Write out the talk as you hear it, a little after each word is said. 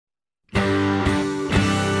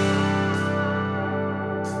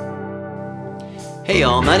Hey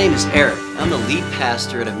y'all, my name is Eric. I'm the lead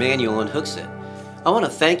pastor at Emmanuel in Hooksett. I want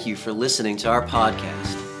to thank you for listening to our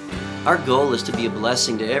podcast. Our goal is to be a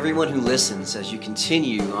blessing to everyone who listens as you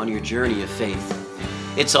continue on your journey of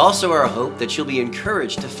faith. It's also our hope that you'll be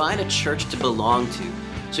encouraged to find a church to belong to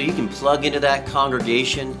so you can plug into that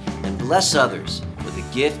congregation and bless others with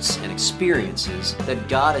the gifts and experiences that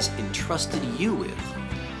God has entrusted you with.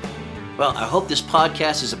 Well, I hope this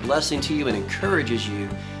podcast is a blessing to you and encourages you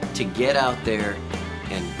to get out there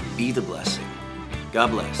and be the blessing.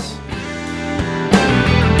 God bless.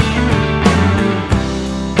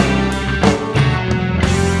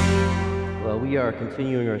 Well, we are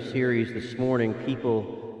continuing our series this morning,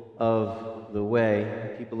 People of the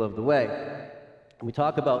Way. People of the Way. When we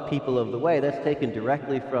talk about people of the way, that's taken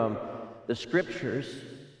directly from the scriptures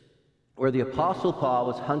where the Apostle Paul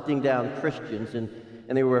was hunting down Christians, and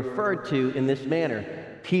they were referred to in this manner: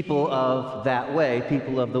 people of that way,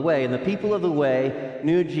 people of the way. And the people of the way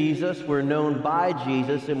knew Jesus, were known by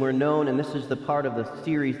Jesus, and were known, and this is the part of the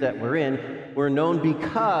series that we're in, were known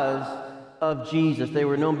because of Jesus. They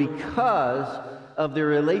were known because of their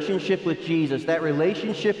relationship with Jesus. That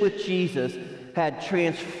relationship with Jesus had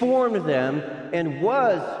transformed them and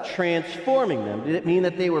was transforming them. Did it mean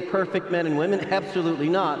that they were perfect men and women? Absolutely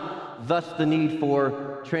not. Thus the need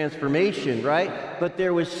for transformation, right? But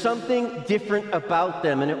there was something different about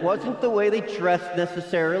them, and it wasn't the way they dressed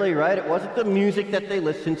necessarily, right? It wasn't the music that they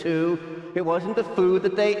listened to. It wasn't the food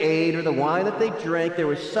that they ate or the wine that they drank. There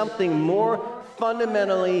was something more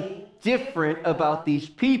fundamentally different about these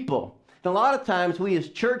people. And a lot of times we as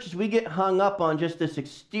churches, we get hung up on just this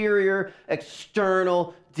exterior,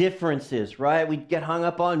 external differences, right? We get hung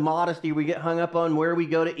up on modesty. We get hung up on where we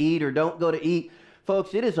go to eat or don't go to eat.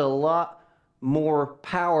 Folks, it is a lot more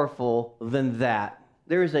powerful than that.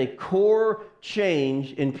 There is a core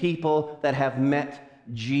change in people that have met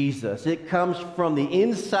Jesus. It comes from the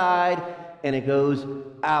inside and it goes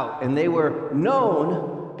out. And they were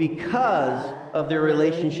known because of their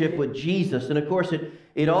relationship with Jesus. And of course,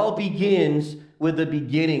 it all begins with the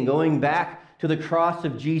beginning, going back to the cross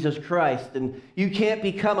of Jesus Christ. And you can't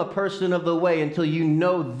become a person of the way until you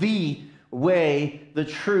know the way, the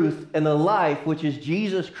truth, and the life, which is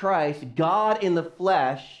Jesus Christ, God in the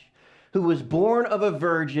flesh, who was born of a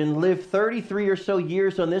virgin, lived 33 or so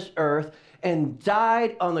years on this earth, and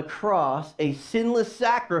died on the cross, a sinless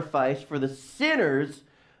sacrifice for the sinners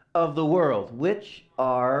of the world, which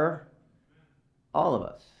are all of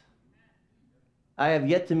us. I have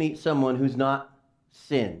yet to meet someone who's not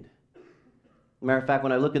sinned. Matter of fact,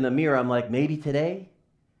 when I look in the mirror, I'm like, maybe today?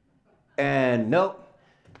 And nope.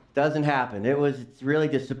 Doesn't happen. It's really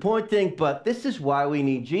disappointing, but this is why we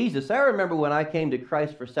need Jesus. I remember when I came to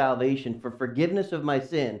Christ for salvation, for forgiveness of my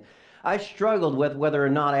sin, I struggled with whether or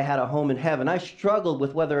not I had a home in heaven. I struggled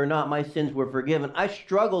with whether or not my sins were forgiven. I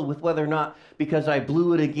struggled with whether or not, because I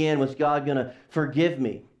blew it again, was God going to forgive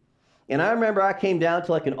me? And I remember I came down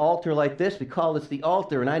to like an altar like this. We call this the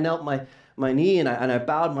altar, and I knelt my knee and I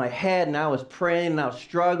bowed my head, and I was praying and I was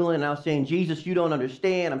struggling and I was saying, Jesus, you don't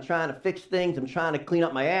understand. I'm trying to fix things. I'm trying to clean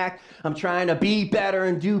up my act. I'm trying to be better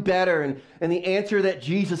and do better. And the answer that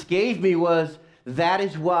Jesus gave me was, that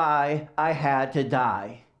is why I had to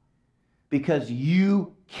die. Because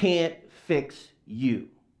you can't fix you.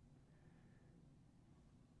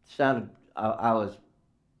 I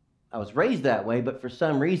was raised that way, but for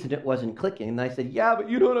some reason it wasn't clicking. And I said, yeah, but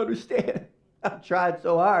you don't understand. I've tried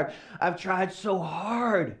so hard. I've tried so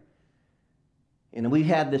hard. And we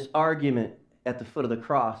had this argument at the foot of the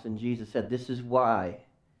cross, and Jesus said, this is why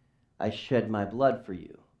I shed my blood for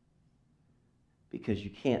you. Because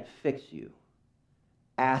you can't fix you.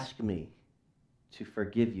 Ask me to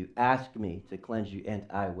forgive you. Ask me to cleanse you, and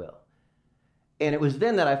I will. And it was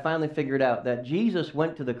then that I finally figured out that Jesus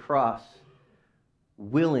went to the cross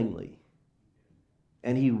willingly,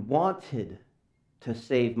 and he wanted to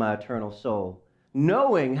save my eternal soul,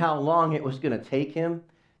 knowing how long it was going to take him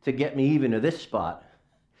to get me even to this spot,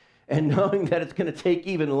 and knowing that it's going to take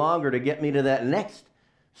even longer to get me to that next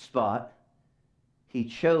spot. He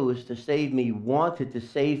chose to save me, wanted to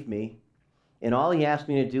save me, and all he asked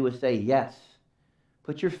me to do was say, yes,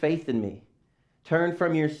 put your faith in me. Turn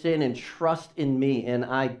from your sin and trust in me. And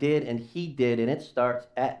I did, and he did, and it starts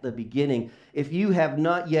at the beginning. If you have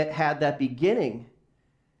not yet had that beginning,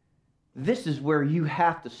 this is where you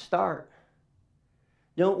have to start.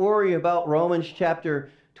 Don't worry about Romans chapter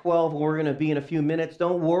 12, where we're going to be in a few minutes.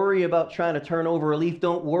 Don't worry about trying to turn over a leaf.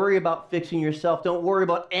 Don't worry about fixing yourself. Don't worry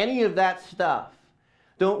about any of that stuff.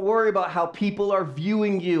 Don't worry about how people are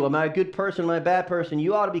viewing you. Am I a good person? Am I a bad person?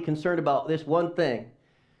 You ought to be concerned about this one thing.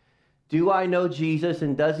 Do I know Jesus,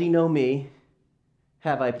 and does he know me?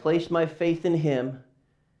 have I placed my faith in him,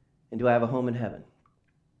 and do I have a home in heaven?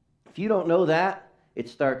 If you don't know that, it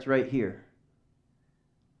starts right here.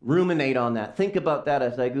 Ruminate on that. Think about that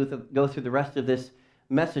as I go through the rest of this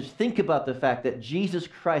message. Think about the fact that Jesus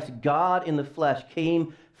Christ, God in the flesh,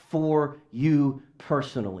 came for you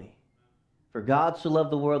personally. For God so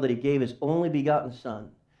loved the world that he gave his only begotten Son,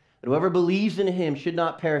 that whoever believes in him should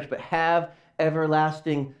not perish but have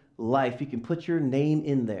everlasting life. You can put your name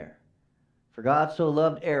in there. For God so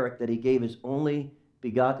loved Eric that he gave his only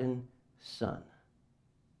begotten Son.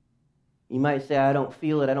 You might say, I don't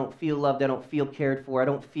feel it, I don't feel loved, I don't feel cared for, I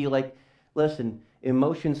don't feel like... Listen,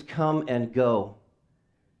 emotions come and go.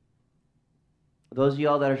 Those of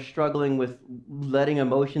y'all that are struggling with letting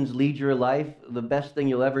emotions lead your life, the best thing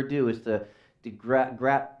you'll ever do is to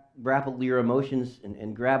grapple your emotions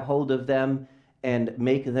and grab hold of them and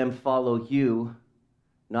make them follow you,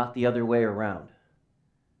 not the other way around.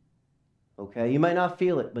 Okay? You might not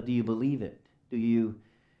feel it, but do you believe it? Do you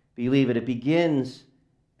believe it? It begins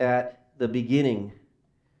at the beginning,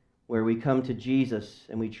 where we come to Jesus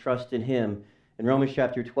and we trust in him. In Romans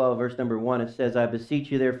chapter 12, verse number 1, it says, I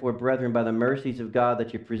beseech you therefore, brethren, by the mercies of God,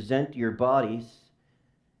 that you present your bodies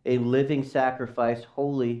a living sacrifice,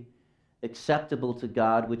 holy, acceptable to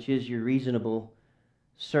God, which is your reasonable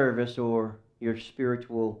service or your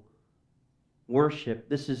spiritual worship.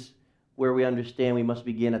 This is where we understand we must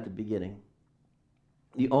begin at the beginning.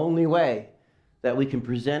 The only way that we can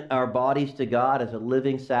present our bodies to God as a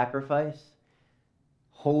living sacrifice,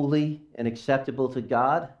 holy and acceptable to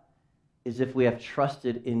God, is if we have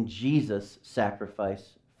trusted in Jesus'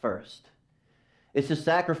 sacrifice first. It's the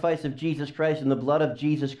sacrifice of Jesus Christ and the blood of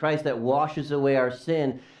Jesus Christ that washes away our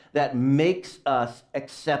sin, that makes us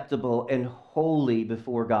acceptable and holy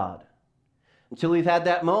before God. Until we've had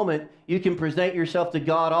that moment, you can present yourself to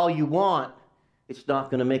God all you want. It's not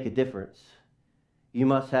going to make a difference. You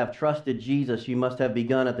must have trusted Jesus. You must have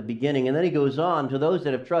begun at the beginning. And then he goes on to those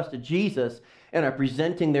that have trusted Jesus and are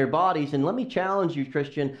presenting their bodies. And let me challenge you,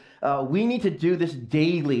 Christian. We need to do this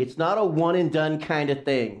daily. It's not a one-and-done kind of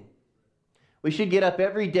thing. We should get up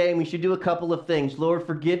every day and we should do a couple of things. Lord,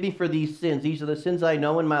 forgive me for these sins. These are the sins I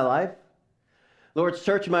know in my life. Lord,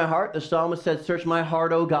 search my heart. The psalmist said, search my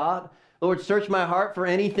heart, O God. Lord, search my heart for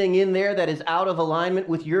anything in there that is out of alignment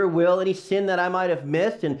with your will, any sin that I might have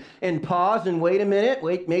missed, and pause and wait a minute,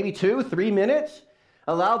 wait maybe 2-3 minutes.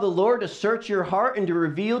 Allow the Lord to search your heart and to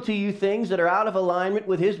reveal to you things that are out of alignment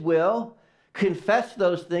with his will. Confess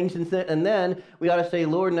those things, and then we ought to say,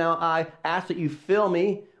 Lord, now I ask that you fill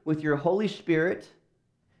me with your Holy Spirit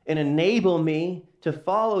and enable me to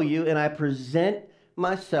follow you, and I present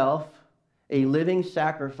myself a living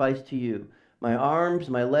sacrifice to you. My arms,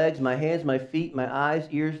 my legs, my hands, my feet, my eyes,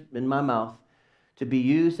 ears, and my mouth to be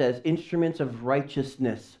used as instruments of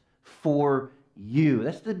righteousness for you.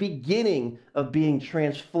 That's the beginning of being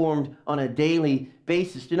transformed on a daily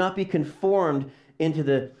basis. Do not be conformed into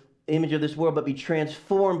the image of this world, but be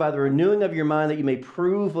transformed by the renewing of your mind, that you may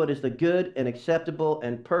prove what is the good and acceptable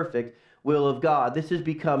and perfect will of God. This is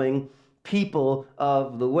becoming people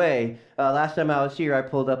of the way. Last time I was here, I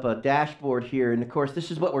pulled up a dashboard here, and of course,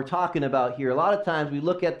 this is what we're talking about here. A lot of times we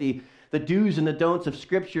look at the do's and the don'ts of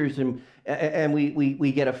scriptures, and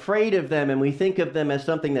we get afraid of them, and we think of them as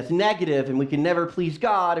something that's negative, and we can never please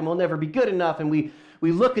God, and we'll never be good enough, and we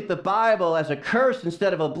look at the Bible as a curse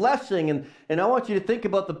instead of a blessing. And I want you to think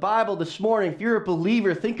about the Bible this morning. If you're a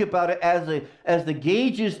believer, think about it as the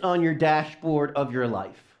gauges on your dashboard of your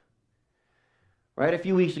life. Right? A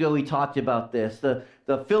few weeks ago, we talked about this, the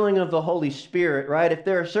filling of the Holy Spirit, right? If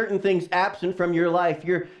there are certain things absent from your life,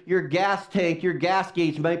 your gas tank, your gas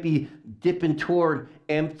gauge might be dipping toward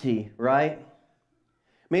empty, right?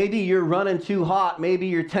 Maybe you're running too hot. Maybe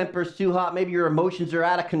your temper's too hot. Maybe your emotions are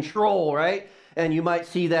out of control, right? And you might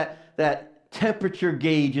see that temperature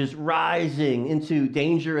gauge is rising into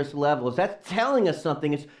dangerous levels. That's telling us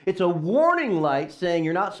something. It's a warning light saying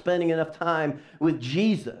you're not spending enough time with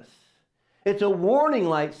Jesus. It's a warning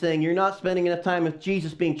light saying you're not spending enough time with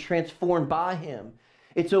Jesus, being transformed by him.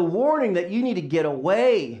 It's a warning that you need to get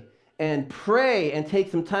away and pray and take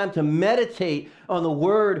some time to meditate on the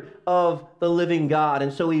word of the living God.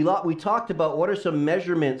 And so we talked about what are some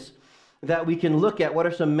measurements that we can look at, what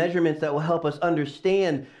are some measurements that will help us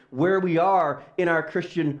understand where we are in our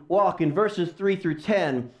Christian walk. In verses 3 through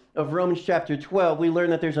 10 of Romans chapter 12, we learn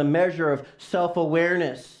that there's a measure of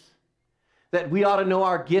self-awareness, that we ought to know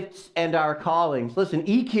our gifts and our callings. Listen,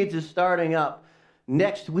 eKids is starting up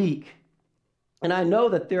next week, and I know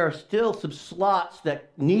that there are still some slots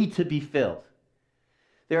that need to be filled.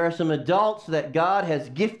 There are some adults that God has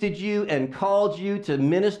gifted you and called you to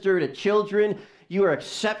minister to children. you are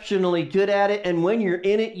exceptionally good at it, and when you're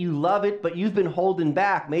in it, you love it, but you've been holding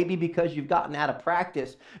back, maybe because you've gotten out of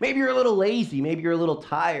practice. Maybe you're a little lazy, maybe you're a little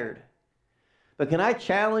tired. But can I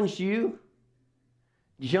challenge you?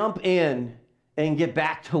 Jump in and get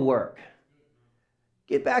back to work.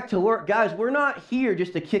 Get back to work. Guys, we're not here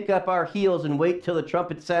just to kick up our heels and wait till the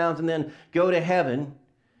trumpet sounds and then go to heaven.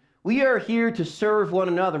 We are here to serve one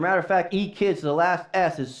another. Matter of fact, E-Kids, the last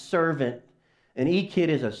S is servant. And E-Kid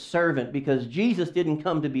is a servant because Jesus didn't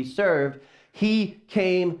come to be served. He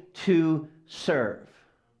came to serve.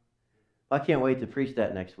 I can't wait to preach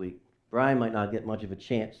that next week. Brian might not get much of a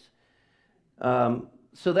chance.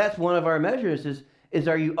 So that's one of our measures is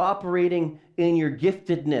are you operating in your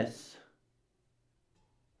giftedness?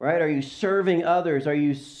 Right? Are you serving others? Are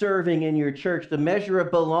you serving in your church? The measure of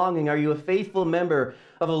belonging. Are you a faithful member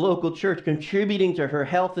of a local church contributing to her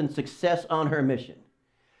health and success on her mission?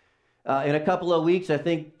 In a couple of weeks, I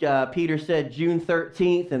think Peter said June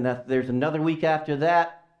 13th, and that there's another week after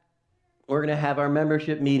that, we're going to have our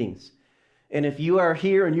membership meetings. And if you are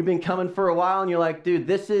here and you've been coming for a while and you're like, dude,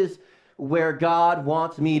 this is where God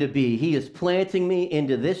wants me to be. He is planting me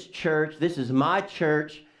into this church. This is my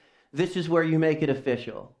church. This is where you make it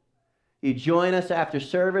official. You join us after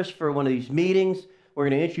service for one of these meetings. We're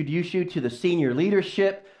going to introduce you to the senior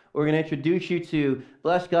leadership. We're going to introduce you to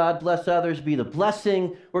bless God, bless others, be the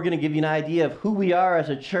blessing. We're going to give you an idea of who we are as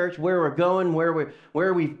a church, where we're going,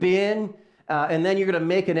 where we've been. And then you're going to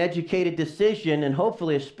make an educated decision and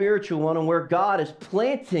hopefully a spiritual one on where God is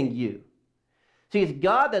planting you. See, it's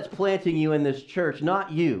God that's planting you in this church,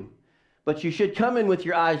 not you. But you should come in with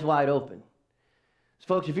your eyes wide open.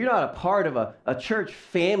 Folks, if you're not a part of a church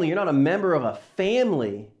family, you're not a member of a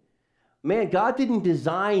family, man, God didn't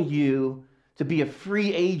design you to be a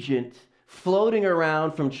free agent floating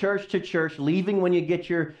around from church to church, leaving when you get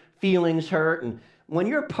your feelings hurt. And when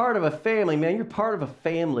you're part of a family, man, you're part of a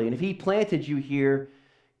family. And if He planted you here,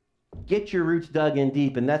 get your roots dug in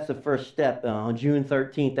deep. And that's the first step on June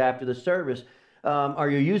 13th after the service. Are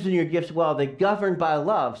you using your gifts well? They're governed by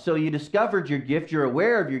love. So you discovered your gift, you're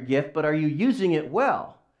aware of your gift, but are you using it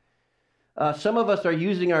well? Some of us are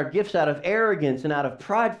using our gifts out of arrogance and out of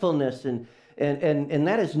pridefulness, and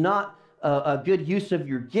that is not a good use of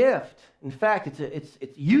your gift. In fact, it's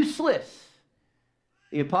useless.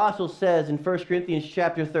 The apostle says in 1 Corinthians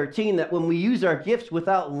chapter 13 that when we use our gifts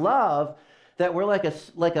without love, that we're like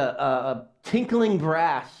a tinkling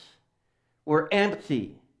brass. We're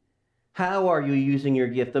empty. How are you using your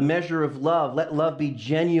gift? The measure of love. Let love be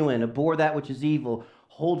genuine. Abhor that which is evil.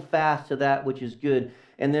 Hold fast to that which is good.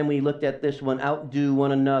 And then we looked at this one. Outdo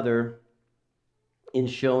one another in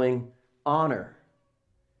showing honor.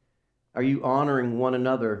 Are you honoring one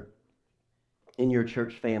another in your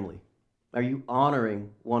church family? Are you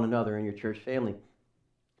honoring one another in your church family?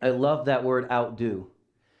 I love that word outdo.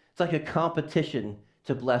 It's like a competition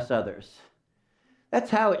to bless others.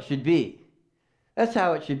 That's how it should be. That's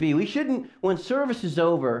how it should be. We shouldn't, when service is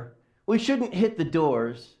over, we shouldn't hit the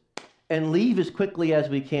doors and leave as quickly as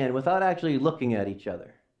we can without actually looking at each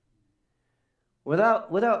other.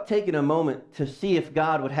 Without taking a moment to see if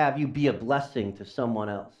God would have you be a blessing to someone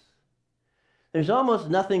else. There's almost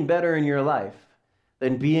nothing better in your life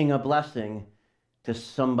than being a blessing to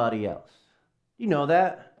somebody else. You know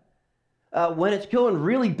that? When it's going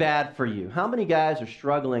really bad for you, how many guys are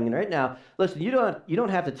struggling? And right now, listen, you don't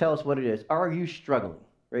have to tell us what it is. Are you struggling?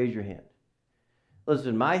 Raise your hand.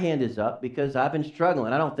 Listen, my hand is up because I've been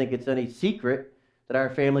struggling. I don't think it's any secret that our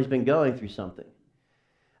family's been going through something.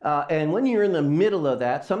 And when you're in the middle of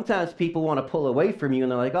that, sometimes people want to pull away from you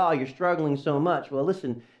and they're like, oh, you're struggling so much. Well,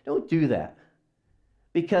 listen, don't do that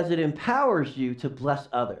because it empowers you to bless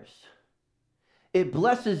others. It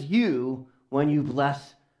blesses you when you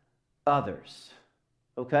bless others.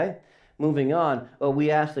 Okay? Moving on. Well,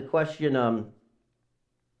 we asked the question,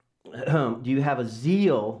 do you have a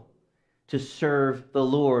zeal to serve the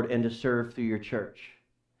Lord and to serve through your church?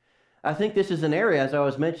 I think this is an area, as I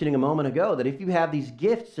was mentioning a moment ago, that if you have these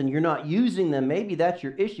gifts and you're not using them, maybe that's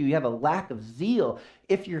your issue. You have a lack of zeal.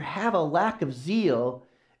 If you have a lack of zeal,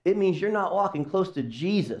 it means you're not walking close to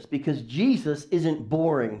Jesus because Jesus isn't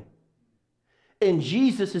boring. And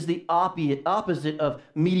Jesus is the opposite of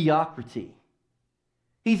mediocrity.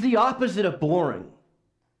 He's the opposite of boring.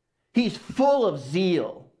 He's full of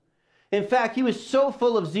zeal. In fact, he was so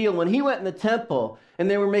full of zeal when he went in the temple and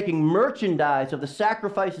they were making merchandise of the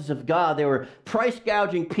sacrifices of God. They were price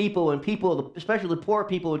gouging people, and people, especially poor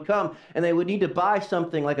people, would come and they would need to buy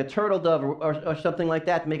something like a turtle dove or something like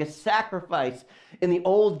that to make a sacrifice in the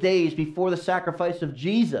old days before the sacrifice of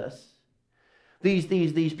Jesus.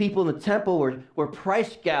 These people in the temple were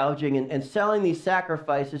price gouging and selling these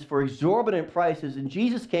sacrifices for exorbitant prices. And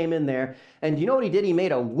Jesus came in there, and you know what he did? He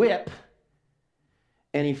made a whip,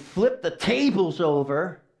 and he flipped the tables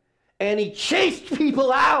over, and he chased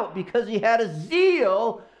people out because he had a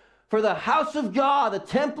zeal for the house of God, the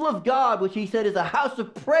temple of God, which he said is a house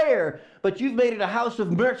of prayer, but you've made it a house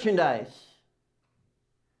of merchandise.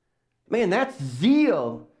 Man, that's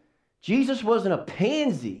zeal. Jesus wasn't a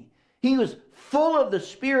pansy. He was full of the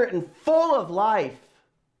Spirit and full of life.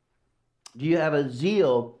 Do you have a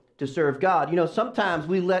zeal to serve God? You know, sometimes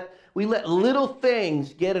we let little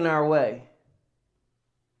things get in our way.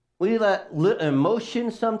 We let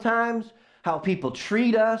emotions sometimes, how people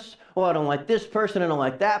treat us. Oh, I don't like this person, I don't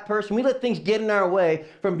like that person. We let things get in our way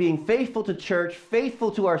from being faithful to church,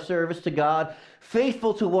 faithful to our service to God,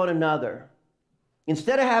 faithful to one another.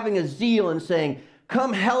 Instead of having a zeal and saying,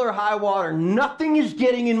 come hell or high water, nothing is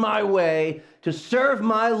getting in my way to serve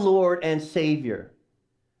my Lord and Savior.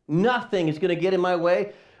 Nothing is going to get in my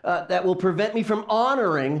way that will prevent me from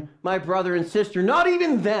honoring my brother and sister, not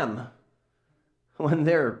even them, when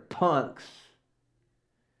they're punks.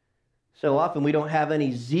 So often we don't have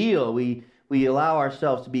any zeal. We allow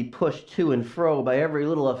ourselves to be pushed to and fro by every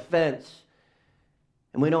little offense,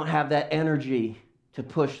 and we don't have that energy to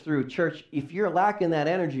push through. Church, if you're lacking that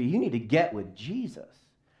energy, you need to get with Jesus,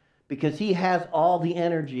 because he has all the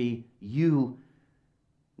energy you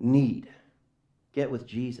need. Get with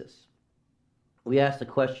Jesus. We asked the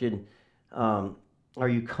question, are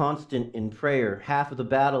you constant in prayer? Half of the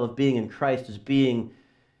battle of being in Christ is being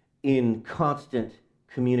in constant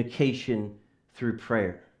communication through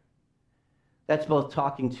prayer. That's both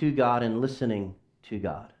talking to God and listening to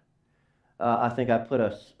God. I think I put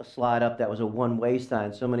a slide up that was a one-way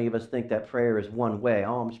sign. So many of us think that prayer is one way.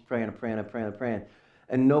 Oh, I'm just praying and praying and praying and praying.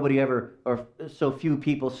 And nobody ever, or so few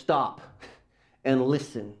people stop and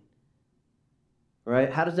listen.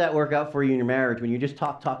 Right? How does that work out for you in your marriage when you just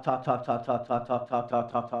talk, and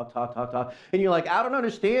you're like, I don't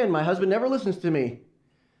understand. My husband never listens to me.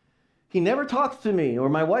 He never talks to me, or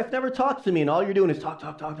my wife never talks to me, and all you're doing is talk.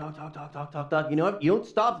 You know what? You don't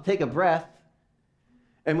stop to take a breath.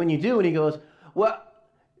 And when you do, and he goes, well,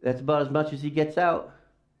 that's about as much as he gets out.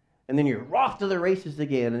 And then you're off to the races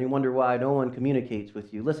again, and you wonder why no one communicates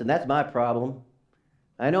with you. Listen, that's my problem.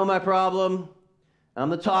 I know my problem.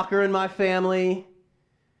 I'm the talker in my family.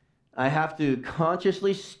 I have to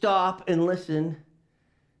consciously stop and listen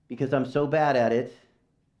because I'm so bad at it.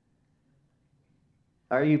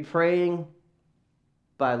 Are you praying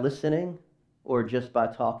by listening or just by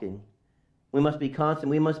talking? We must be constant.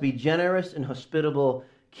 We must be generous and hospitable,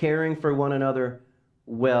 caring for one another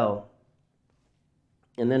well.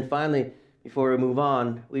 And then finally, before we move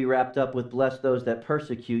on, we wrapped up with bless those that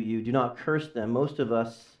persecute you. Do not curse them. Most of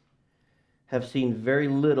us have seen very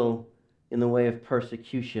little in the way of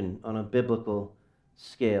persecution on a biblical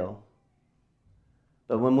scale.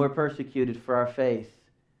 But when we're persecuted for our faith,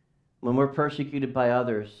 when we're persecuted by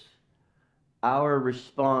others, our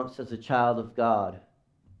response as a child of God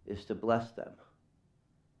is to bless them,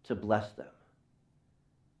 to bless them.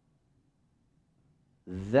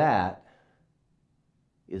 That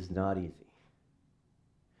is not easy.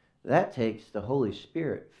 That takes the Holy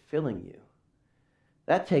Spirit filling you.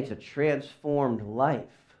 That takes a transformed life.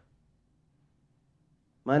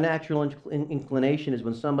 My natural inclination is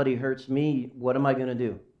when somebody hurts me, what am I going to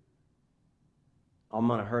do? I'm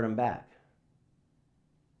going to hurt them back.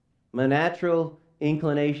 My natural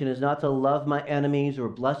inclination is not to love my enemies or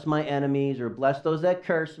bless those that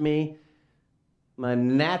curse me. My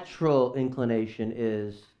natural inclination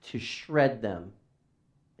is to shred them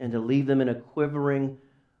and to leave them in a quivering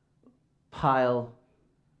pile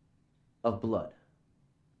of blood.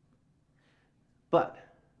 But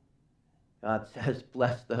God says,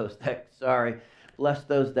 bless those that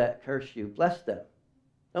curse you. Bless them.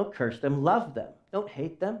 Don't curse them. Love them. Don't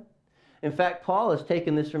hate them. In fact, Paul has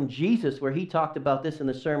taken this from Jesus, where he talked about this in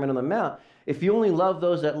the Sermon on the Mount. If you only love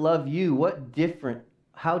those that love you,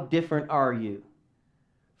 how different are you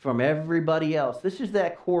from everybody else? This is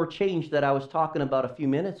that core change that I was talking about a few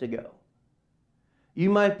minutes ago. You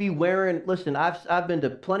might be wearing, listen, I've been to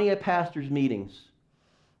plenty of pastors' meetings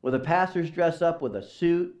where the pastors dress up with a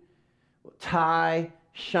suit, tie,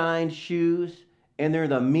 shined shoes, and they're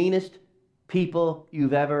the meanest people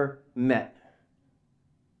you've ever met.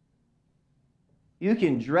 You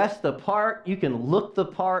can dress the part, you can look the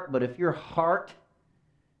part, but if your heart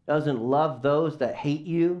doesn't love those that hate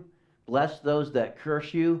you, bless those that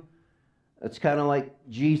curse you, it's kind of like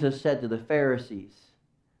Jesus said to the Pharisees.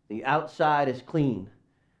 The outside is clean,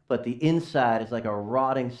 but the inside is like a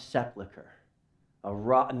rotting sepulcher, a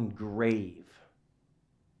rotten grave.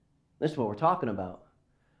 This is what we're talking about.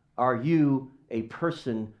 Are you a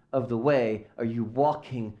person of the way? Are you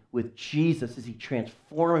walking with Jesus? Is he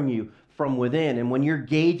transforming you from within? And when your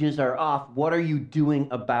gauges are off, what are you doing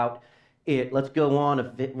about it? Let's go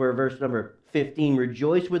on. We're verse number 15.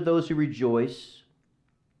 Rejoice with those who rejoice.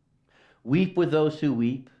 Weep with those who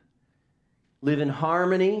weep. Live in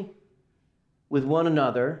harmony with one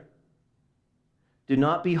another. Do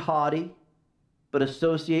not be haughty, but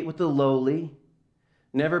associate with the lowly.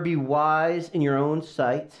 Never be wise in your own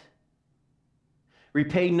sight.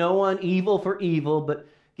 Repay no one evil for evil, but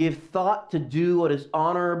give thought to do what is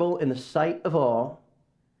honorable in the sight of all.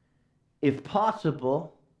 If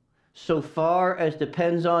possible, so far as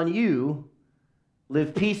depends on you,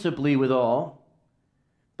 live peaceably with all.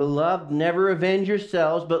 Beloved, never avenge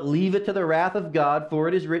yourselves, but leave it to the wrath of God, for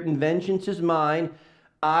it is written, vengeance is mine,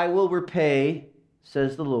 I will repay,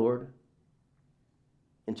 says the Lord.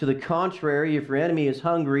 And to the contrary, if your enemy is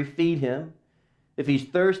hungry, feed him. If he's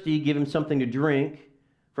thirsty, give him something to drink,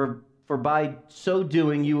 for by so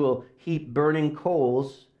doing you will heap burning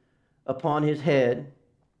coals upon his head.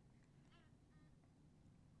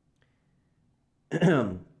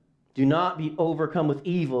 Do not be overcome with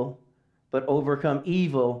evil, but overcome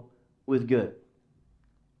evil with good.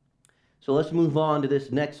 So let's move on to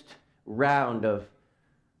this next round of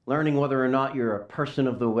learning whether or not you're a person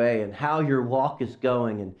of the way and how your walk is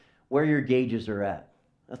going and where your gauges are at.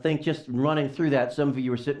 I think just running through that, some of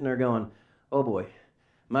you were sitting there going, oh boy,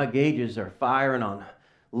 my gauges are firing on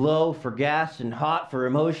low for gas and hot for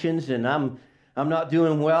emotions, and I'm not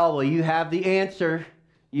doing well. Well, you have the answer.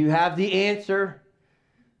 You have the answer.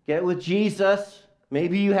 Get with Jesus.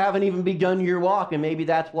 Maybe you haven't even begun your walk, and maybe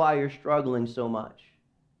that's why you're struggling so much.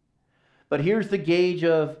 But here's the gauge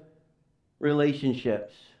of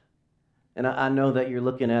relationships. And I know that you're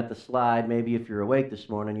looking at the slide. Maybe if you're awake this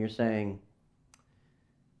morning, you're saying,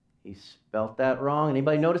 he spelled that wrong.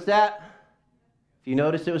 Anybody notice that? If you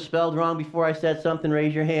noticed it was spelled wrong before I said something,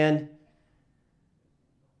 raise your hand.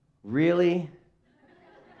 Really?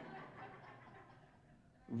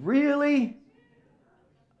 Really?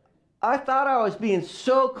 I thought I was being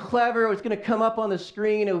so clever. It was going to come up on the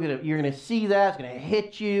screen. You're going to see that. It's going to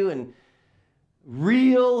hit you. And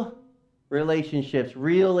real relationships,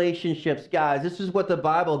 guys. This is what the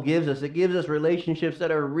Bible gives us. It gives us relationships that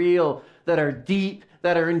are real, that are deep,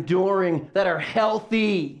 that are enduring, that are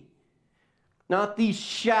healthy. Not these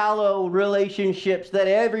shallow relationships that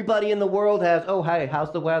everybody in the world has. Oh, hey,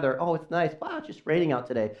 how's the weather? Oh, it's nice. Wow, it's just raining out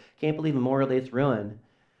today. Can't believe Memorial Day's ruined.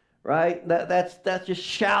 Right? That's just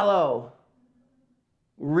shallow.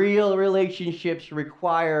 Real relationships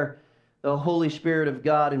require the Holy Spirit of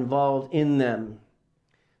God involved in them.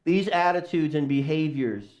 These attitudes and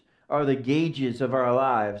behaviors are the gauges of our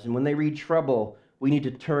lives. And when they read trouble, we need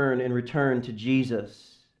to turn and return to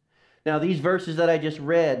Jesus. Now, these verses that I just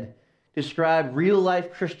read describe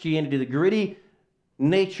real-life Christianity, the gritty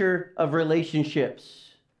nature of relationships,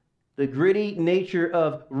 the gritty nature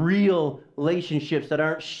of real relationships that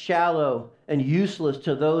aren't shallow and useless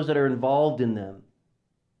to those that are involved in them.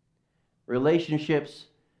 Relationships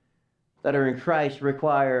that are in Christ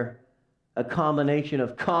require a combination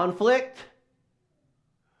of conflict,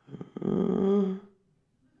 I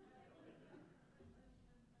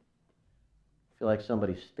feel like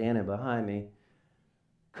somebody's standing behind me.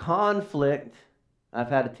 Conflict, I've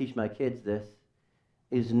had to teach my kids this,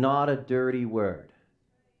 is not a dirty word.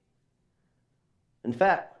 In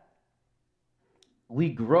fact, we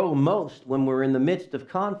grow most when we're in the midst of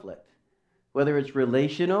conflict, whether it's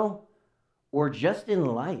relational or just in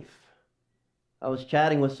life. I was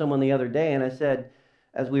chatting with someone the other day, and I said,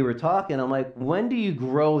 as we were talking, I'm like, when do you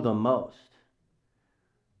grow the most?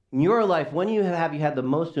 In your life, when have you had the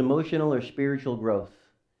most emotional or spiritual growth?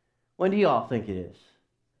 When do you all think it is?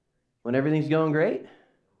 When everything's going great?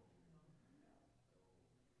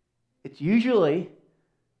 It's usually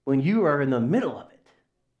when you are in the middle of it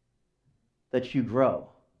that you grow.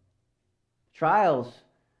 Trials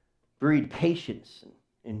breed patience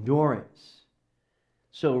and endurance.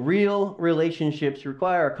 So real relationships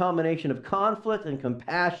require a combination of conflict and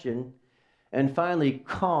compassion, and finally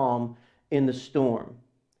calm in the storm.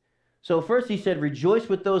 So first he said, rejoice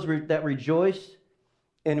with those that rejoice,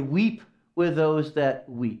 and weep with those that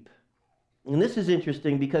weep. And this is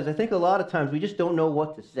interesting because I think a lot of times we just don't know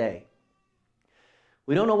what to say.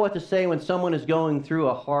 We don't know what to say when someone is going through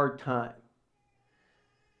a hard time.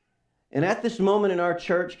 And at this moment in our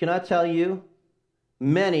church, can I tell you,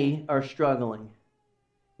 many are struggling.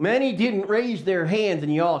 Many didn't raise their hands,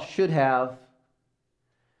 and y'all should have.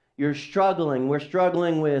 You're struggling. We're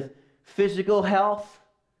struggling with physical health,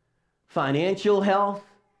 financial health,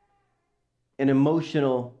 and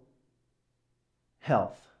emotional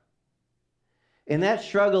health. And that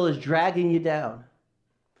struggle is dragging you down.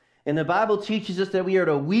 And the Bible teaches us that we are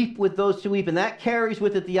to weep with those who weep, and that carries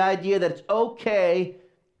with it the idea that it's okay.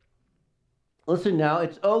 Listen now,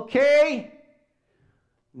 it's okay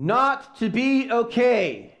not to be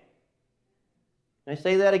okay. I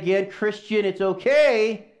say that again, Christian, it's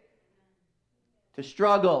okay to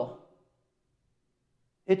struggle.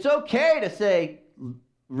 It's okay to say,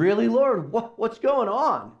 really, Lord, what's going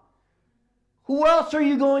on? Who else are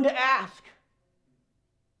you going to ask?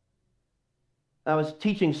 I was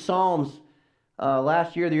teaching Psalms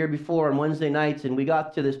last year, the year before, on Wednesday nights, and we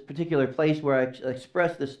got to this particular place where I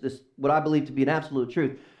expressed this what I believe to be an absolute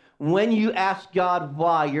truth. When you ask God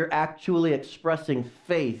why, you're actually expressing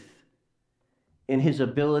faith in His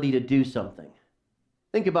ability to do something.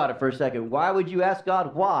 Think about it for a second. Why would you ask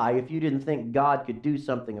God why if you didn't think God could do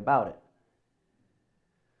something about it?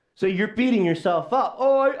 So you're beating yourself up.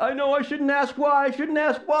 Oh, I know I shouldn't ask why. I shouldn't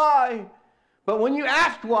ask why. But when you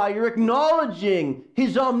ask why, you're acknowledging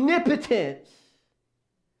His omnipotence.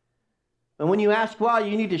 And when you ask why,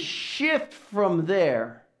 you need to shift from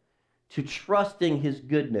there to trusting His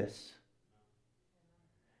goodness.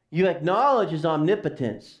 You acknowledge His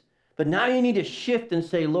omnipotence, but now you need to shift and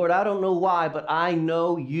say, Lord, I don't know why, but I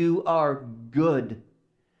know you are good,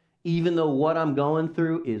 even though what I'm going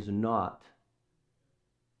through is not.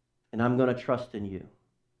 And I'm going to trust in you.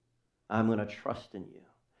 I'm going to trust in you.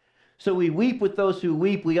 So we weep with those who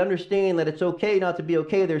weep. We understand that it's okay not to be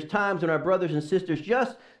okay. There's times when our brothers and sisters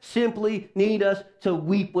just simply need us to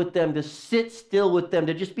weep with them, to sit still with them,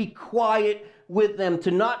 to just be quiet with them, to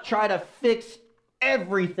not try to fix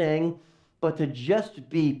everything, but to just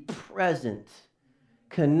be present,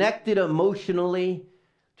 connected emotionally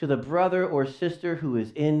to the brother or sister who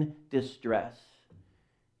is in distress.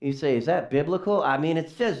 You say, is that biblical? I mean, it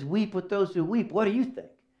says weep with those who weep. What do you think?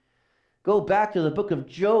 Go back to the book of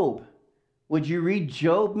Job. Would you read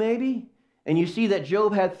Job maybe? And you see that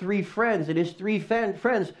Job had 3 friends, and his 3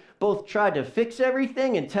 friends both tried to fix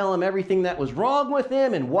everything and tell him everything that was wrong with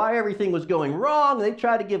him and why everything was going wrong. They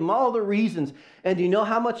tried to give him all the reasons. And do you know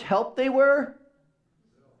how much help they were?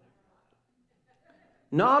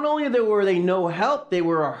 Not only were they no help, they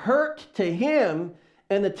were a hurt to him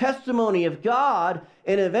and the testimony of God.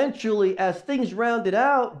 And eventually, as things rounded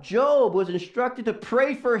out, Job was instructed to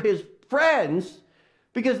pray for his friends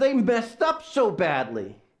because they messed up so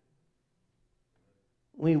badly.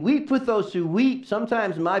 We weep with those who weep.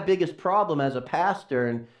 Sometimes my biggest problem as a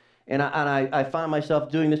pastor, and I find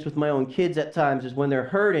myself doing this with my own kids at times, is when they're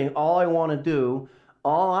hurting, all I want to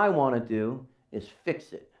do is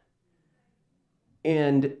fix it.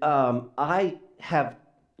 And I have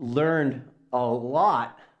learned a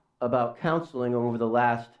lot about counseling over the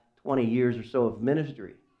last 20 years or so of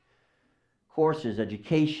ministry. Courses,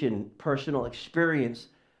 education, personal experience.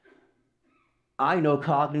 I know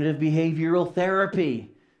cognitive behavioral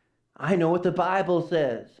therapy. I know what the Bible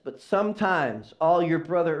says. But sometimes all your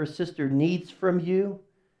brother or sister needs from you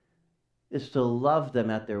is to love them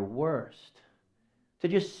at their worst, to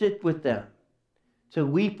just sit with them, to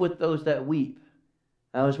weep with those that weep.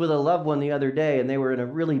 I was with a loved one the other day, and they were in a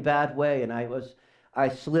really bad way, and I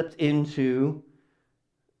slipped into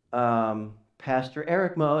Pastor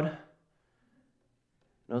Eric mode. And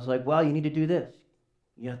I was like, well, you need to do this.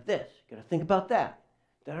 You got this. You got to think about that.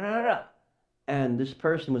 Da-da-da-da. And this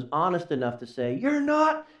person was honest enough to say, you're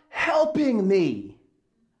not helping me.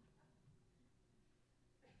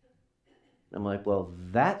 I'm like, well,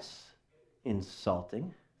 that's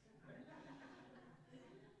insulting.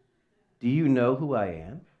 Do you know who I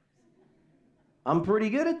am? I'm pretty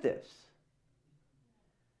good at this.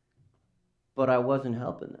 But I wasn't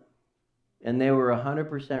helping them. And they were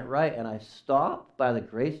 100% right. And I stopped by the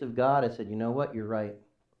grace of God. I said, you know what? You're right.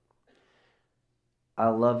 I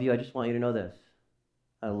love you. I just want you to know this.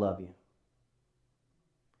 I love you.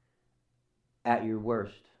 At your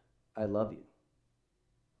worst, I love you.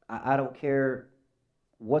 I don't care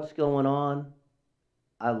what's going on.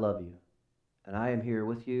 I love you. And I am here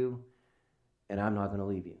with you. And I'm not going to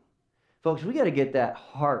leave you. Folks, we got to get that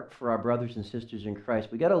heart for our brothers and sisters in Christ.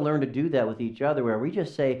 We got to learn to do that with each other, where we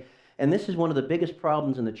just say, and this is one of the biggest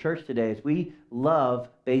problems in the church today, is we love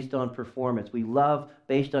based on performance. We love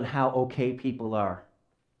based on how okay people are.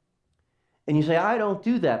 And you say, I don't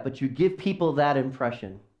do that, but you give people that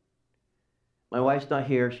impression. My wife's not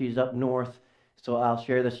here. She's up north, so I'll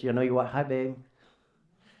share this. You know you what? Hi, babe.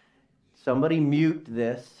 Somebody mute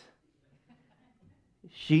this.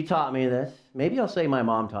 She taught me this. Maybe I'll say my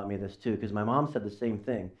mom taught me this too, because my mom said the same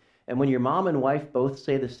thing. And when your mom and wife both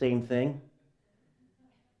say the same thing,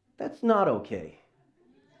 that's not okay.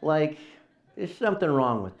 Like, there's something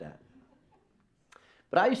wrong with that.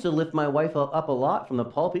 But I used to lift my wife up a lot from the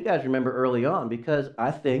pulpit. You guys remember early on, because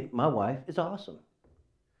I think my wife is awesome.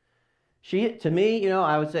 She, to me,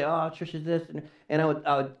 I would say, "Oh, Trisha's this," and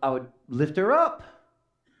I would lift her up.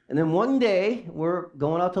 And then one day, we're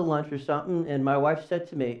going out to lunch or something, and my wife said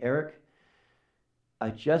to me, "Eric, I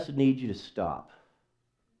just need you to stop."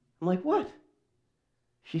 I'm like, "What?"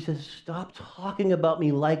 She says, "Stop talking about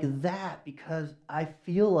me like that, because I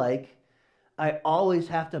feel like I always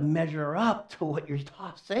have to measure up to what you're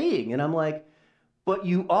saying." And I'm like, "But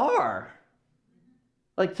you are.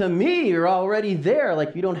 Like, to me, you're already there.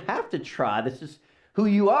 Like, you don't have to try. This is who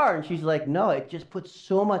you are." And she's like, "No, it just puts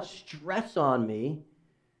so much stress on me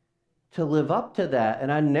to live up to that."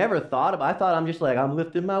 And I never thought of it. I thought I'm just like, I'm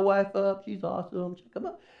lifting my wife up. She's awesome. Come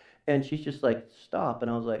on. And she's just like, "Stop."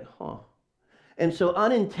 And I was like, huh. And so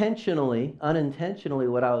unintentionally,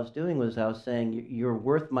 what I was doing was I was saying, you're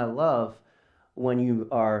worth my love when you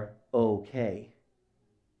are okay.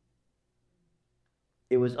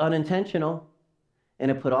 It was unintentional, and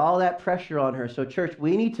it put all that pressure on her. So church,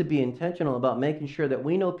 we need to be intentional about making sure that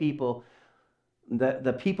we know people, that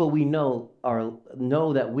the people we know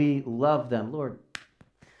that we love them. Lord,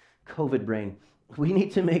 COVID brain. We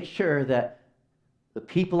need to make sure that the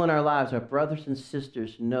people in our lives, our brothers and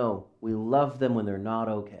sisters, know we love them when they're not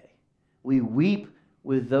okay. We weep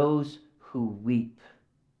with those who weep.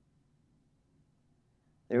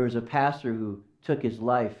 There was a pastor who took his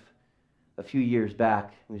life a few years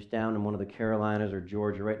back. He was down in one of the Carolinas or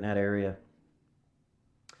Georgia, right in that area.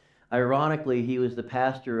 Ironically, he was the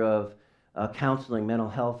pastor of counseling mental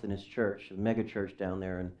health in his church, a mega church down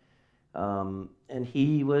there. And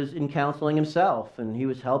he was in counseling himself, and he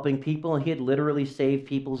was helping people, and he had literally saved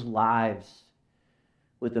people's lives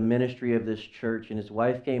with the ministry of this church. And his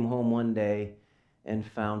wife came home one day and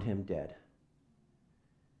found him dead.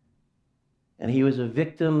 And he was a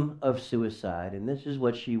victim of suicide. And this is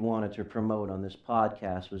what she wanted to promote on this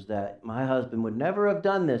podcast, was that my husband would never have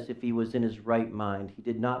done this if he was in his right mind. He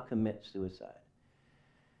did not commit suicide.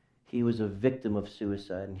 He was a victim of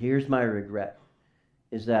suicide. And here's my regret,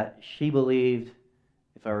 is that she believed,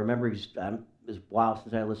 if I remember, it's a while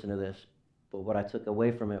since I listened to this, but what I took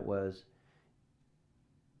away from it was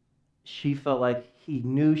she felt like he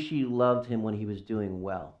knew she loved him when he was doing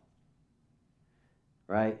well,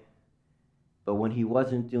 right? But when he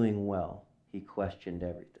wasn't doing well, he questioned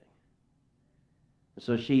everything.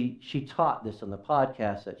 So she taught this on the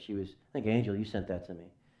podcast that she was, I think, Angel, you sent that to me,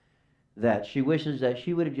 that she wishes that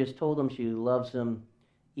she would have just told him she loves him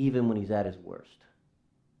even when he's at his worst.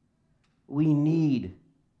 We need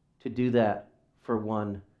to do that for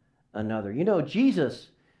one another. Jesus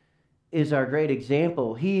is our great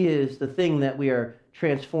example. He is the thing that we are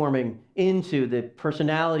transforming into, the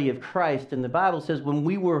personality of Christ. And the Bible says when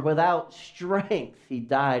we were without strength, he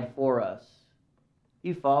died for us.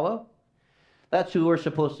 You follow? That's who we're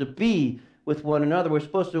supposed to be with one another. We're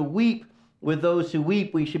supposed to weep with those who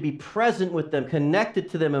weep. We should be present with them, connected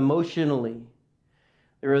to them emotionally.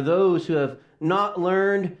 There are those who have not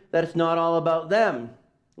learned that it's not all about them.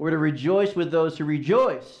 We're to rejoice with those who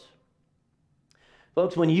rejoice.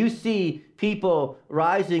 Folks, when you see people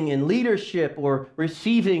rising in leadership or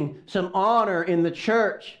receiving some honor in the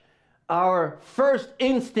church, our first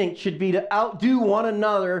instinct should be to outdo one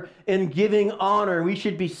another in giving honor. We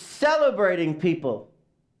should be celebrating people.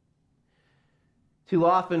 Too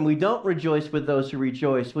often we don't rejoice with those who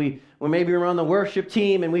rejoice. We're maybe on the worship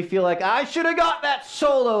team and we feel like, I should have got that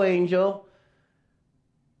solo, Angel.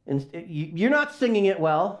 And you're not singing it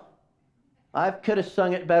well. I could have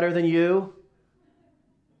sung it better than you.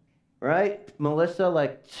 Right? Melissa,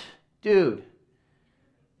 like, dude.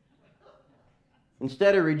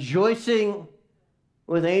 Instead of rejoicing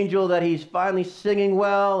with Angel that he's finally singing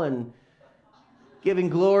well and giving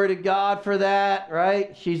glory to God for that,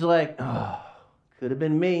 right? She's like, oh, could have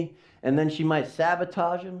been me. And then she might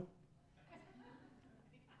sabotage him.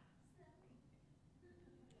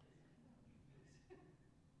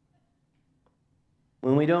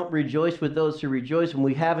 When we don't rejoice with those who rejoice, when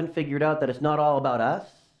we haven't figured out that it's not all about us,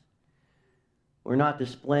 we're not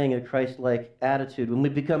displaying a Christ-like attitude. When we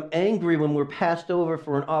become angry when we're passed over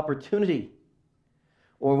for an opportunity,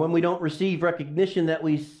 or when we don't receive recognition that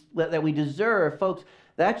we deserve, folks,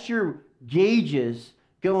 that's your gauges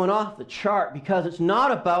going off the chart, because it's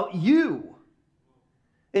not about you.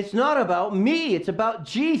 It's not about me. It's about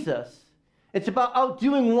Jesus. It's about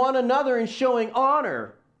outdoing one another and showing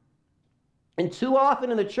honor. And too often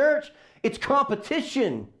in the church, it's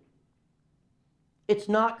competition. It's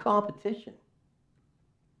not competition.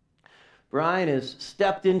 Brian has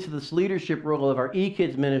stepped into this leadership role of our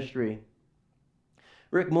eKids ministry.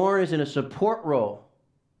 Rick Moore is in a support role.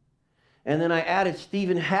 And then I added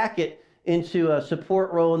Stephen Hackett into a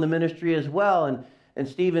support role in the ministry as well. And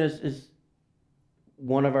Stephen is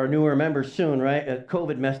one of our newer members soon, right?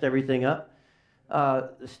 COVID messed everything up.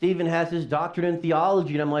 Stephen has his doctorate in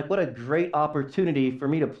theology, and I'm like, what a great opportunity for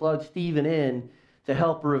me to plug Stephen in to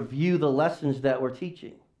help review the lessons that we're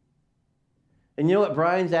teaching. And you know what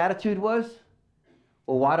Brian's attitude was?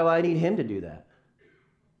 Well, why do I need him to do that?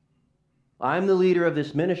 I'm the leader of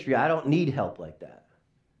this ministry. I don't need help like that.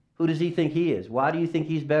 Who does he think he is? Why do you think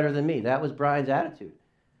he's better than me? That was Brian's attitude.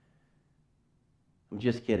 I'm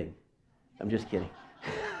just kidding. I'm just kidding.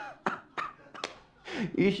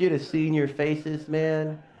 You should have seen your faces,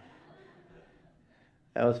 man.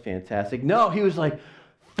 That was fantastic. No, he was like,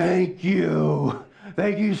 thank you.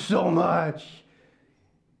 Thank you so much.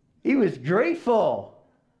 He was grateful.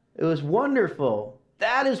 It was wonderful.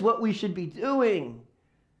 That is what we should be doing.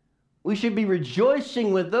 We should be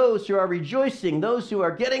rejoicing with those who are rejoicing, those who are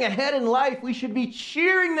getting ahead in life. We should be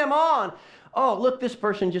cheering them on. Oh, look, this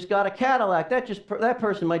person just got a Cadillac. That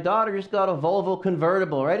person, my daughter, just got a Volvo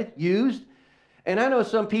convertible, right? It's used. And I know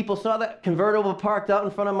some people saw that convertible parked out in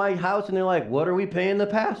front of my house, and they're like, what are we paying the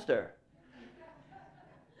pastor?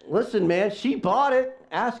 Listen, man, she bought it.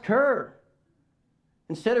 Ask her.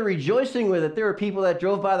 Instead of rejoicing with it, there were people that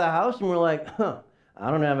drove by the house and were like, I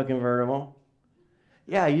don't have a convertible.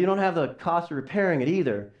 Yeah, you don't have the cost of repairing it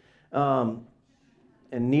either. And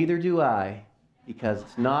neither do I, because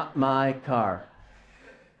it's not my car.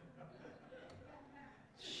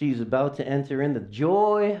 She's about to enter in the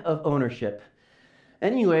joy of ownership.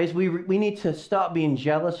 Anyways, we need to stop being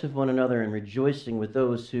jealous of one another and rejoicing with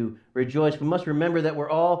those who rejoice. We must remember that we're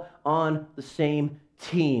all on the same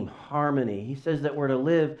team, harmony. He says that we're to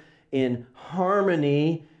live in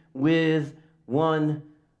harmony with one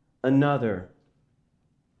another.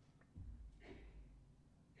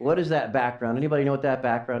 What is that background? Anybody know what that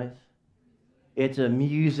background is? It's a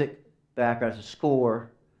music background. It's a score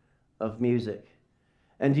of music.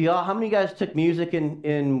 And how many of you guys took music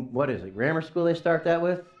in what is it, grammar school they start that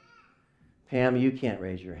with? Pam, you can't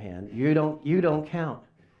raise your hand. You don't count.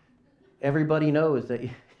 Everybody knows that.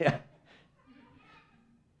 Yeah.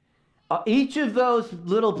 Each of those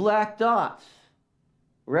little black dots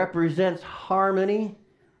represents harmony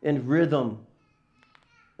and rhythm,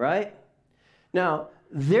 right? Now,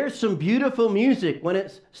 there's some beautiful music when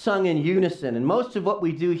it's sung in unison, and most of what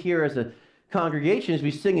we do here as a congregation is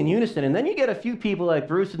we sing in unison, and then you get a few people like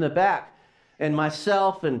Bruce in the back and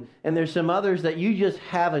myself, and there's some others that you just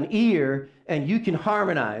have an ear and you can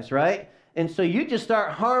harmonize, right? And so you just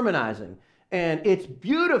start harmonizing, and it's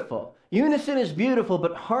beautiful. Unison is beautiful,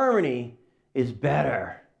 but harmony is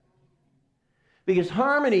better. Because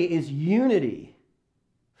harmony is unity,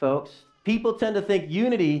 folks. People tend to think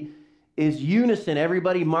unity is unison,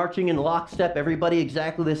 everybody marching in lockstep, everybody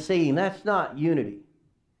exactly the same. That's not unity.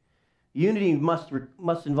 Unity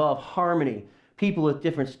must involve harmony. People with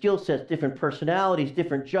different skill sets, different personalities,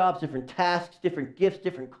 different jobs, different tasks, different gifts,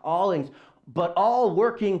 different callings, but all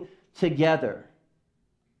working together.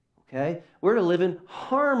 Okay? We're to live in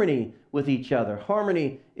harmony with each other.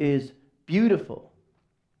 Harmony is beautiful.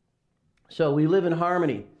 So we live in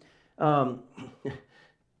harmony.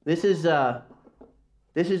 This is a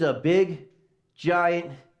big,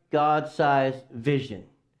 giant, God-sized vision.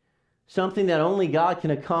 Something that only God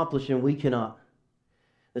can accomplish and we cannot.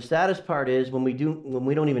 The saddest part is when we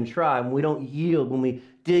don't even try, when we don't yield, when we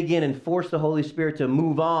dig in and force the Holy Spirit to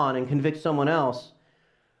move on and convict someone else,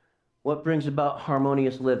 what brings about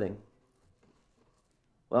harmonious living?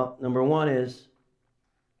 Well, number one is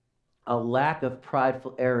a lack of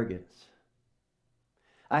prideful arrogance.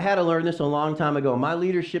 I had to learn this a long time ago. My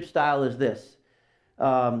leadership style is this.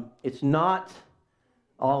 It's not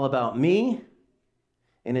all about me,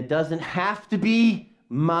 and it doesn't have to be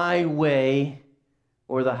my way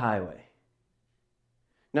or the highway.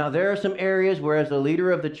 Now, there are some areas where as a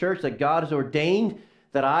leader of the church that God has ordained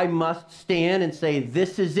that I must stand and say,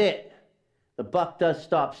 this is it. The buck does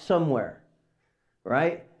stop somewhere,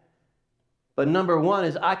 right? But number one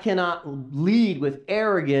is I cannot lead with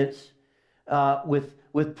arrogance,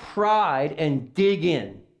 with pride and dig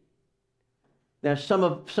in. Now, some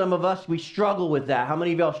of us, we struggle with that. How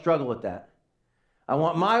many of y'all struggle with that? I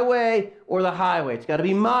want my way or the highway. It's got to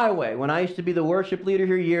be my way. When I used to be the worship leader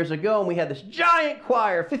here years ago, and we had this giant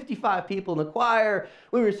choir, 55 people in the choir.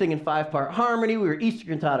 We were singing 5-part harmony. We were Easter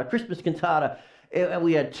cantata, Christmas cantata.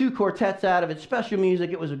 We had 2 quartets out of it, special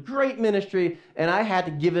music. It was a great ministry, and I had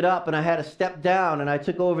to give it up, and I had to step down, and I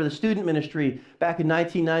took over the student ministry back in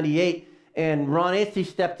 1998, and Ron Anstey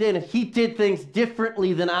stepped in, and he did things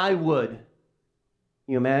differently than I would.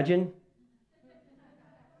 You imagine?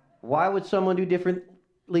 Why would someone do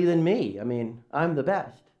differently than me. I mean, I'm the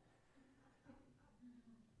best.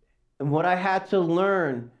 And what I had to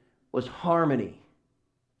learn was harmony.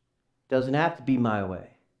 It doesn't have to be my way.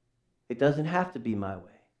 It doesn't have to be my way.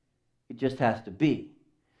 It just has to be.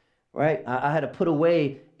 Right? I had to put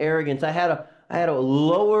away arrogance. I had to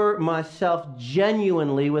lower myself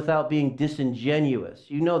genuinely without being disingenuous.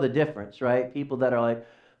 You know the difference, right? People that are like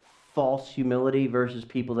false humility versus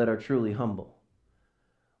people that are truly humble.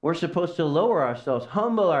 We're supposed to lower ourselves,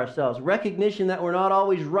 humble ourselves, recognition that we're not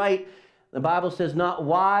always right. The Bible says, not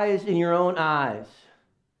wise in your own eyes.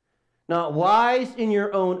 Not wise in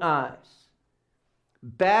your own eyes.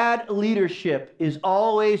 Bad leadership is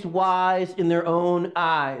always wise in their own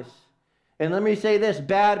eyes. And let me say this,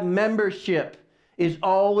 bad membership is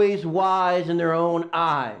always wise in their own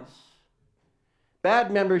eyes.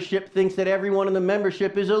 Bad membership thinks that everyone in the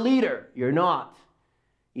membership is a leader. You're not.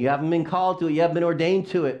 You haven't been called to it. You haven't been ordained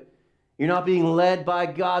to it. You're not being led by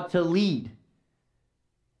God to lead.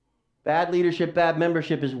 Bad leadership, bad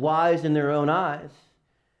membership is wise in their own eyes.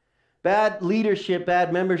 Bad leadership,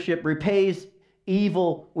 bad membership repays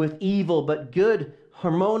evil with evil, but good,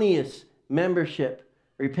 harmonious membership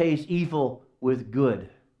repays evil with good.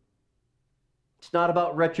 It's not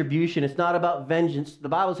about retribution. It's not about vengeance. The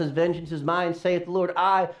Bible says, vengeance is mine, saith the Lord,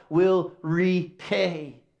 I will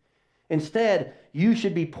repay. Instead, you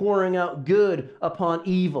should be pouring out good upon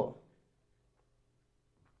evil.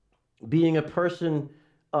 Being a person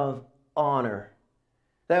of honor.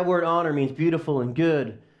 That word honor means beautiful and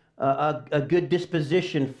good. A good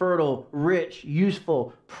disposition, fertile, rich,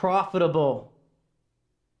 useful, profitable,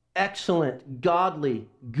 excellent, godly,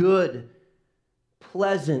 good,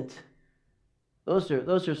 pleasant. Those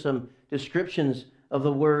are some descriptions of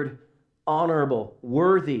the word honorable,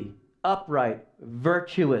 worthy, upright,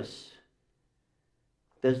 virtuous.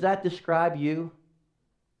 Does that describe you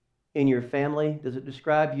in your family? Does it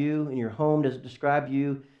describe you in your home? Does it describe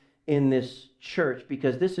you in this church?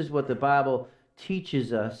 Because this is what the Bible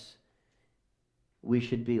teaches us we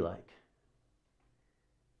should be like.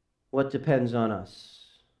 What depends on us?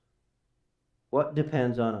 What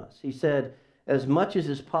depends on us? He said, as much as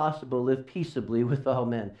is possible, live peaceably with all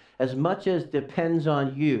men. As much as depends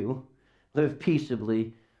on you, live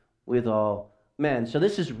peaceably with all men. So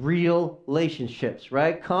this is real relationships,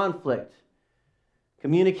 right? Conflict,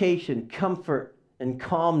 communication, comfort, and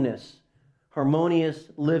calmness, harmonious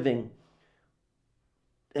living.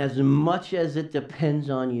 As much as it depends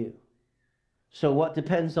on you. So what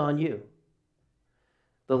depends on you?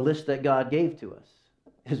 The list that God gave to us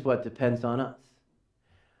is what depends on us.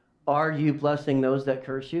 Are you blessing those that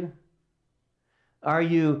curse you? Are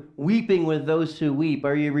you weeping with those who weep?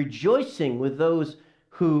 Are you rejoicing with those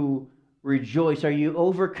who rejoice? Are you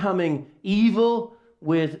overcoming evil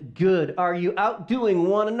with good? Are you outdoing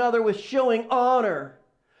one another with showing honor?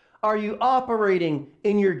 Are you operating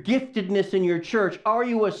in your giftedness in your church? Are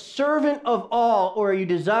you a servant of all, or are you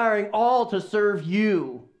desiring all to serve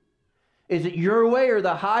you? Is it your way or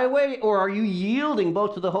the highway, or are you yielding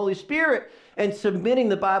both to the Holy Spirit and submitting,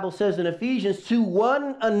 the Bible says in Ephesians, to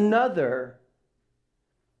one another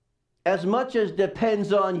as much as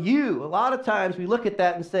depends on you? A lot of times we look at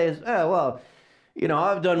that and say, oh, well,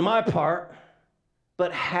 I've done my part.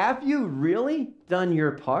 But have you really done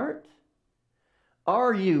your part?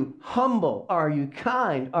 Are you humble? Are you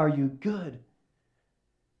kind? Are you good?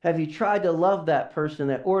 Have you tried to love that person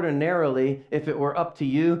that ordinarily, if it were up to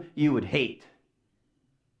you, you would hate?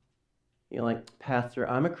 You're like, Pastor,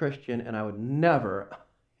 I'm a Christian and I would never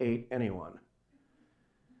hate anyone.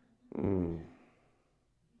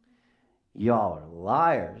 Y'all are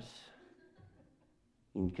liars.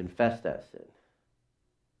 You can confess that sin.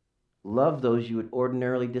 Love those you would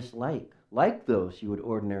ordinarily dislike. Like those you would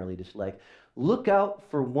ordinarily dislike. Look out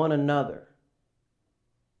for one another.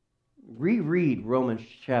 Reread Romans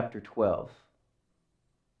chapter 12.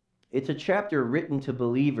 It's a chapter written to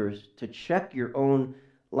believers to check your own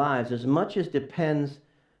lives as much as depends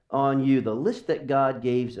on you. The list that God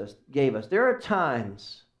gave us. There are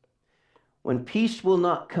times when peace will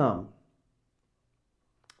not come.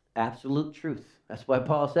 Absolute truth. That's why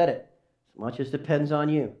Paul said it. As much as depends on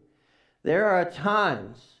you. There are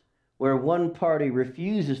times where one party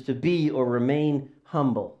refuses to be or remain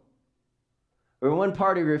humble. Where one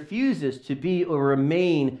party refuses to be or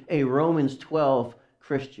remain a Romans 12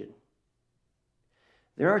 Christian.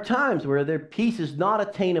 There are times where their peace is not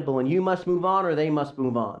attainable and you must move on or they must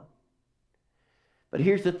move on. But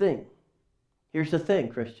here's the thing. Here's the thing,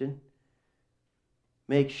 Christian.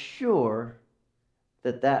 Make sure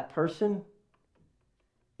that that person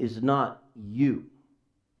is not you.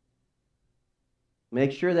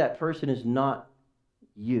 Make sure that person is not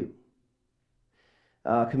you.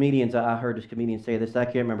 Comedians, I heard this comedian say this. I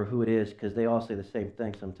can't remember who it is because they all say the same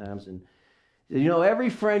thing sometimes. And every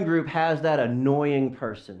friend group has that annoying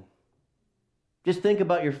person. Just think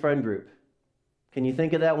about your friend group. Can you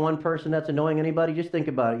think of that one person that's annoying anybody? Just think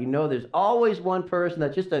about it. There's always one person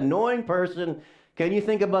that's just an annoying person. Can you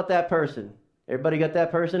think about that person? Everybody got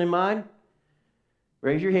that person in mind?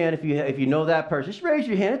 Raise your hand if you know that person. Just raise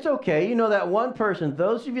your hand. It's okay. You know that one person.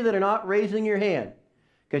 Those of you that are not raising your hand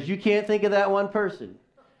because you can't think of that one person,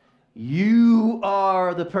 you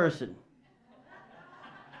are the person.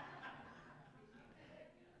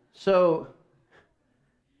 So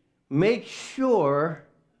make sure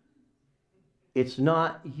it's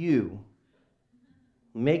not you.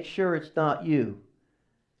 Make sure it's not you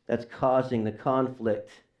that's causing the conflict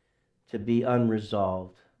to be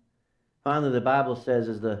unresolved. Finally, the Bible says,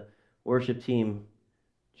 as the worship team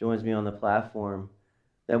joins me on the platform,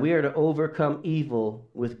 that we are to overcome evil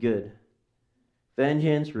with good.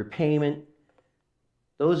 Vengeance, repayment,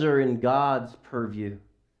 those are in God's purview.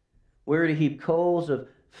 We're to heap coals of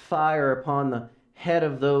fire upon the head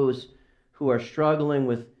of those who are struggling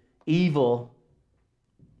with evil,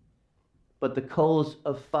 but the coals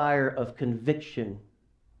of fire of conviction,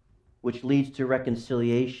 which leads to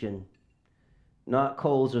reconciliation, not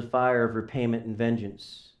coals of fire of repayment and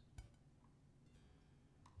vengeance.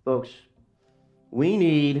 Folks, we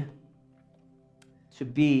need to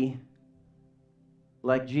be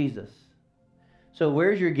like Jesus. So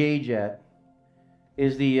where's your gauge at?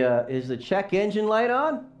 Is the check engine light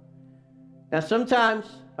on? Now sometimes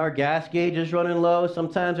our gas gauge is running low.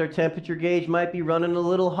 Sometimes our temperature gauge might be running a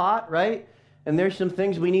little hot, right? And there's some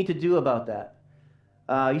things we need to do about that.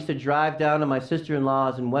 I used to drive down to my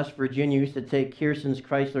sister-in-law's in West Virginia. I used to take Kirsten's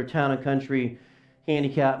Chrysler Town & Country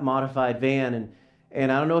handicap modified van.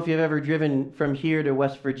 And I don't know if you've ever driven from here to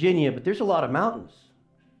West Virginia, but there's a lot of mountains.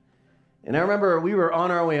 And I remember we were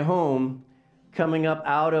on our way home, coming up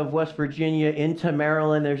out of West Virginia into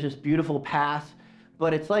Maryland. There's this beautiful pass,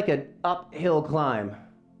 but it's like an uphill climb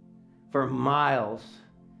for miles.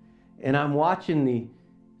 And I'm watching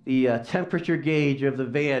the temperature gauge of the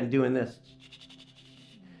van doing this.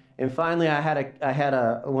 And finally, I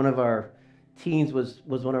had one of our teens was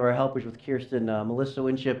one of our helpers with Kirsten, Melissa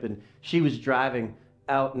Winship, and she was driving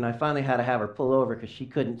out, and I finally had to have her pull over because she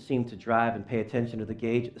couldn't seem to drive and pay attention to the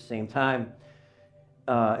gauge at the same time.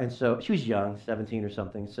 And so she was young, 17 or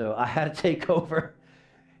something, so I had to take over.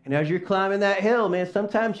 And as you're climbing that hill, man,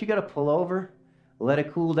 sometimes you got to pull over, let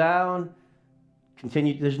it cool down,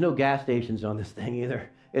 continue. There's no gas stations on this thing either.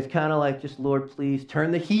 It's kind of like, just, Lord, please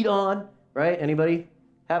turn the heat on, right? Anybody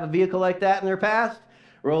have a vehicle like that in their past?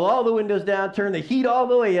 Roll all the windows down, turn the heat all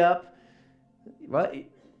the way up. Right?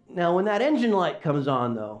 Now, when that engine light comes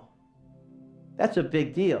on, though, that's a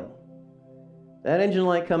big deal. That engine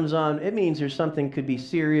light comes on, it means there's something could be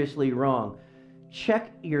seriously wrong.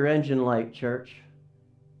 Check your engine light, church.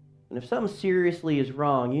 And if something seriously is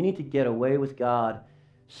wrong, you need to get away with God.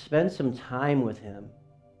 Spend some time with Him.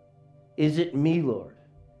 Is it me, Lord?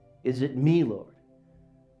 Is it me, Lord?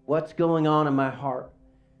 What's going on in my heart?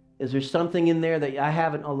 Is there something in there that I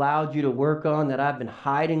haven't allowed you to work on, that I've been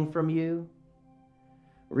hiding from you?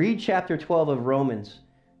 Read chapter 12 of Romans.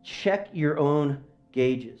 Check your own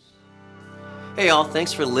gauges. Hey all,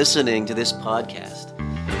 thanks for listening to this podcast.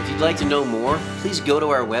 If you'd like to know more, please go to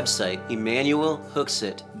our website,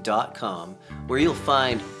 emmanuelhooksett.com, where you'll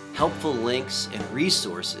find helpful links and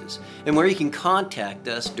resources, and where you can contact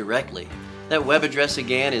us directly. That web address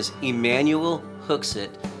again is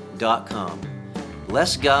emmanuelhooksett.com.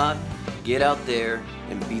 Bless God, get out there,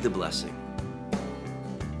 and be the blessing.